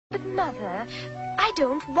But, Mother, I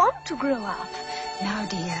don't want to grow up. Now,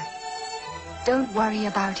 dear, don't worry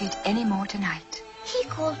about it any more tonight. He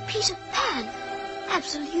called Peter Pan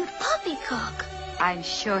absolute poppycock. I'm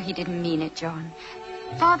sure he didn't mean it, John.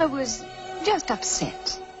 Father was just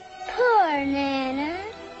upset. Poor Nana.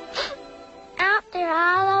 Out there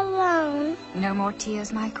all alone. No more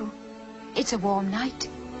tears, Michael. It's a warm night.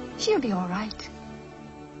 She'll be all right.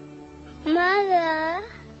 Mother.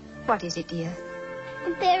 What is it, dear?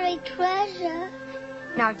 A buried treasure.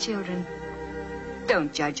 Now, children,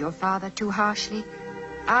 don't judge your father too harshly.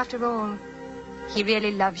 After all, he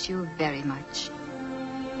really loves you very much.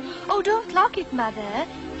 Oh, don't lock it, Mother.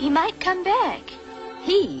 He might come back.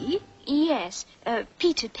 He? Yes,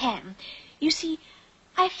 Peter Pan. You see,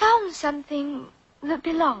 I found something that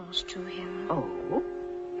belongs to him. Oh?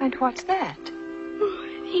 And what's that?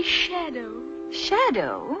 His shadow.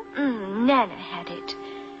 Shadow? Nana had it.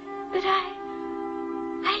 But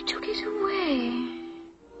I took it away.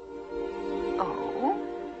 Oh?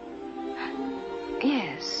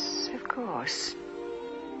 Yes, of course.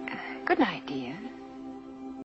 Good night, dear.